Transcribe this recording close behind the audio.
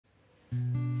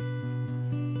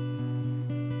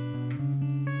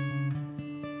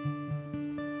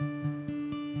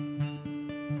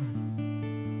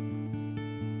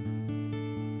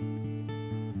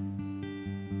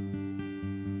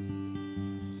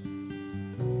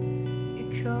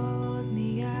called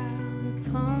me out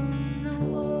upon the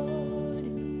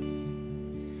waters,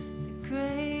 the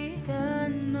great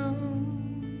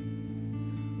unknown,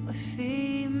 where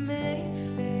feet may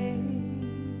fail,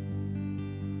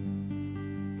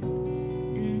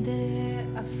 and there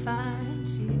I find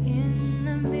you in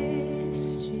the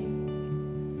mystery,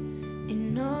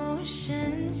 in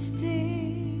oceans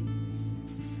deep,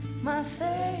 my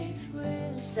faith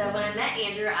will. So when I met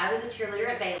Andrew, I was a cheerleader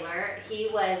at Baylor. He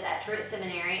was at Truett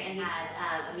Seminary, and he had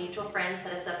a mutual friend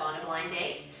set us up on a blind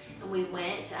date. And we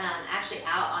went actually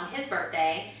out on his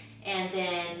birthday, and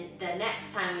then the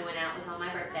next time we went out was on my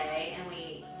birthday, and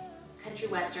we country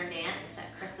western danced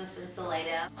at Christmas in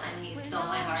Salado, and he stole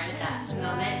my heart at that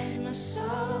moment. My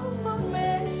soul will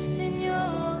rest in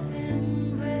your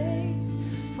embrace,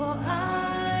 for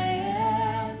I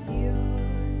am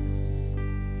yours,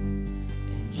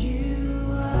 and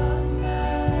you are mine.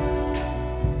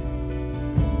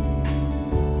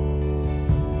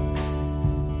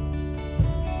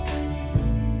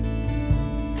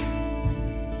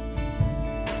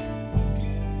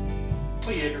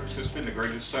 Andrew's has been the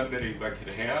greatest son that anybody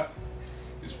could have.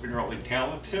 He's been really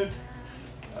talented.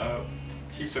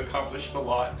 He's accomplished a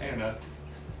lot in a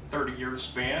 30-year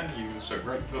span. He was a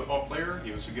great football player.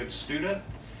 He was a good student.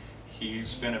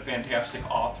 He's been a fantastic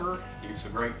author. He's a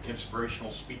great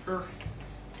inspirational speaker.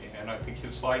 And I think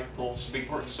his life will speak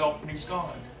for itself when he's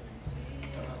gone.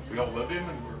 We all love him,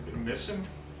 and we're going to miss him.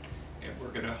 And we're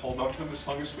going to hold on to him as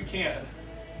long as we can.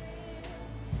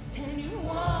 And you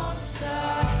won't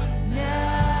stop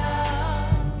now.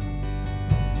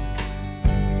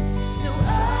 So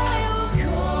I will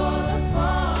call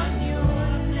upon your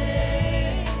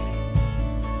name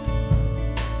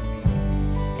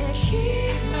and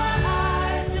keep my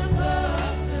eyes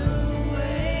above the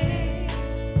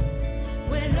waves.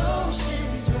 When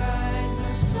oceans rise,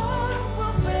 my soul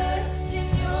will rest in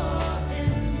your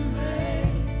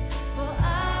embrace, for I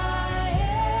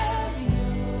am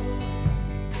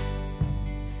yours.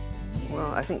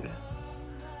 Well, I think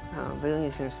Bailey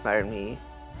has inspired me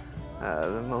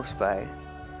the most by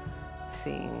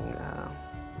seeing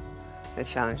the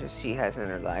challenges she has in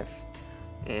her life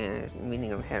and meeting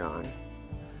them head on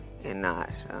and not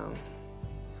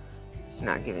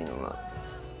giving them up.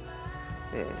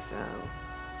 You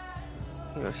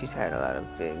know, she's had a lot of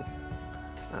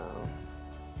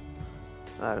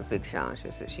big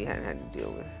challenges that she hadn't had to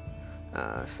deal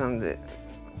with. Some that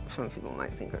some people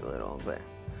might think are little, but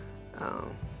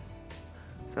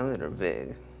some that are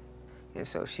big. And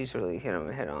so she's really hit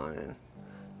them head on,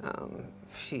 and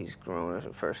she's grown as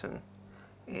a person.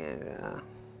 And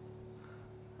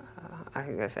I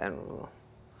think that's admirable.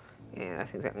 And I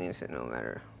think that means that no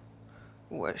matter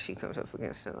what she comes up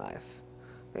against in life,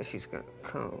 that she's gonna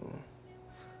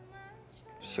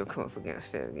she'll come up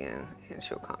against it again, and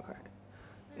she'll conquer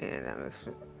it. And that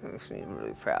makes me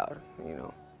really proud, you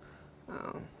know.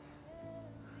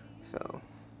 So,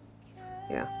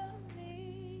 yeah.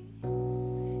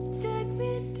 Take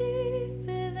me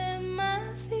deeper than my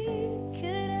feet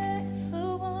could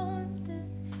ever wander,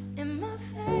 and my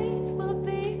faith will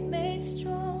be made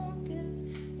stronger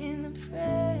in the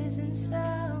presence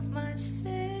of my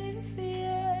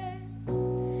Savior.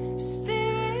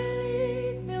 Spirit,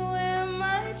 lead me where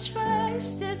my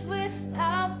trust is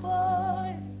without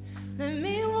borders. Let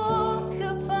me walk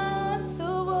upon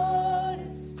the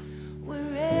waters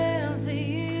wherever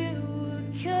you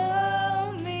would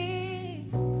call me.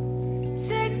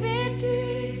 Take me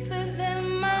deeper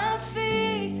than my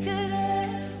feet could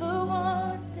ever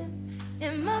wander,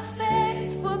 and my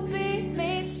faith will be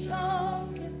made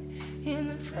stronger in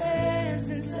the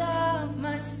presence of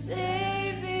my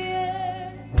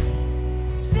Savior.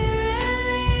 Spirit,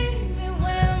 lead me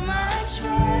where my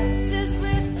trust is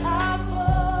without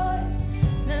borders.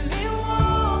 Let me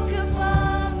walk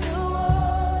upon the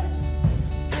waters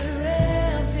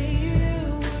wherever you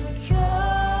would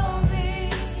call me.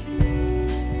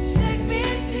 Take me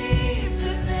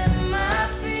deeper than my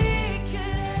feet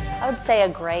could ever. I would say a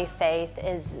gray faith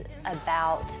is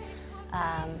about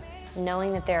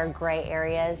knowing that there are gray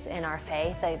areas in our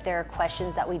faith. Like, there are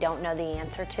questions that we don't know the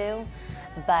answer to,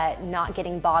 but not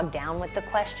getting bogged down with the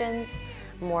questions,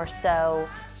 more so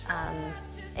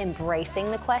embracing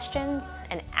the questions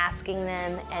and asking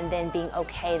them, and then being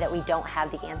okay that we don't have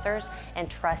the answers, and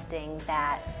trusting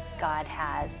that God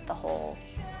has the whole,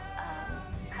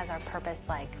 has our purpose,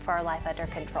 like, for our life under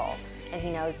control, and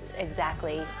He knows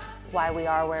exactly why we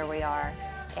are where we are,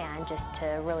 and just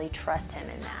to really trust Him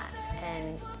in that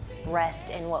and rest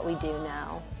in what we do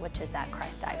know, which is that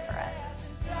Christ died for us.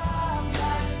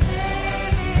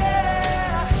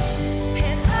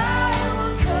 And I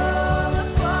will call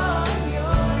upon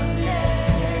your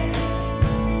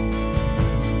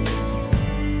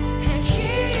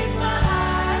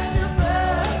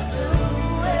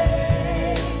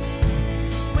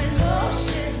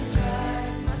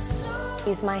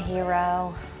He's my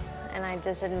hero, and I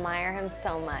just admire him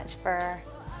so much for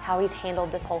how he's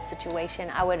handled this whole situation.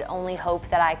 I would only hope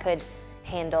that I could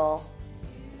handle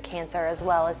cancer as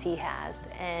well as he has,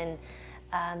 and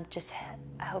I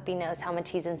hope he knows how much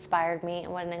he's inspired me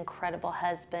and what an incredible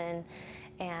husband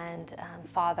and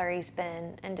father he's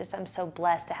been, and I'm so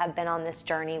blessed to have been on this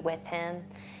journey with him,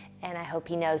 and I hope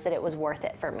he knows that it was worth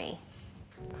it for me.